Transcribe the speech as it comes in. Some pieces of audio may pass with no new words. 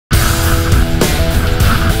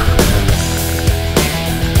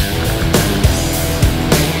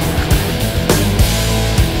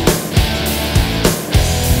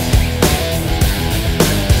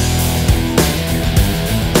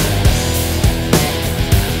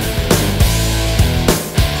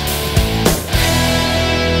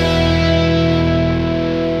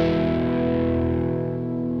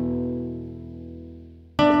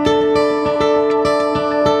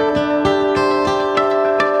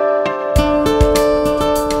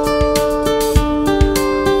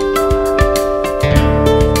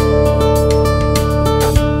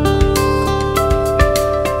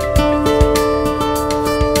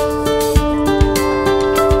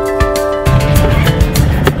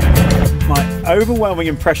overwhelming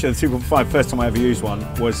impression of the 2.5 first time I ever used one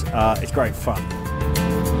was it's great fun.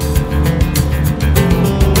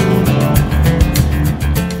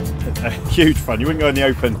 Huge fun. You wouldn't go in the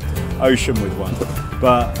open ocean with one,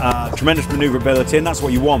 but tremendous manoeuvrability, and that's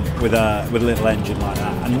what you want with a little engine like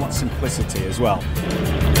that, and you want simplicity as well.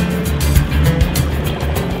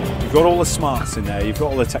 You've got all the smarts in there, you've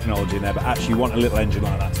got all the technology in there, but actually you want a little engine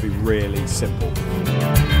like that to be really simple.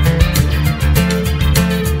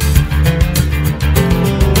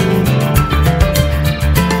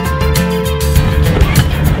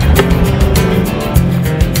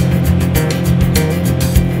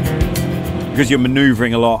 Because you're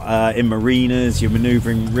manoeuvring a lot in marinas, you're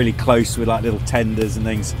manoeuvring really close with like little tenders and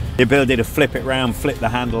things. The ability to flip it round, flip the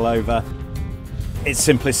handle over. It's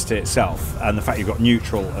simplicity itself, and the fact you've got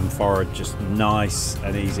neutral and forward, just nice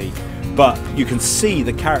and easy. But you can see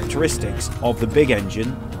the characteristics of the big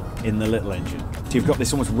engine in the little engine. So you've got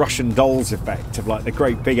this almost Russian dolls effect of like the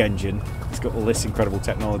great big engine. It's got all this incredible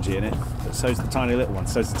technology in it, but so's the tiny little one,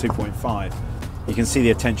 so's the 2.5. You can see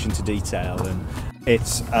the attention to detail, and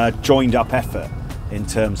it's a joined up effort in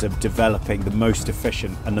terms of developing the most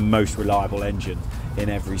efficient and the most reliable engine in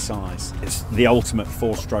every size. It's the ultimate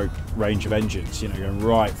 4-stroke range of engines, you know, going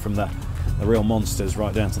right from the real monsters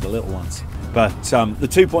right down to the little ones. But the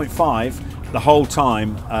 2.5, the whole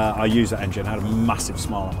time I used that engine, I had a massive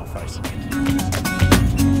smile on my face.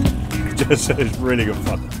 It's really good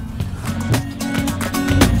fun.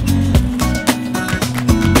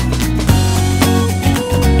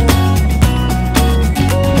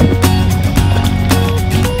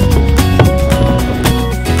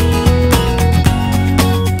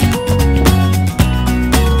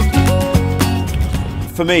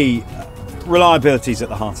 For me, reliability is at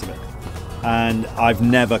the heart of it, and I've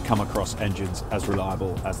never come across engines as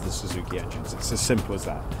reliable as the Suzuki engines. It's as simple as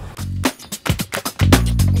that.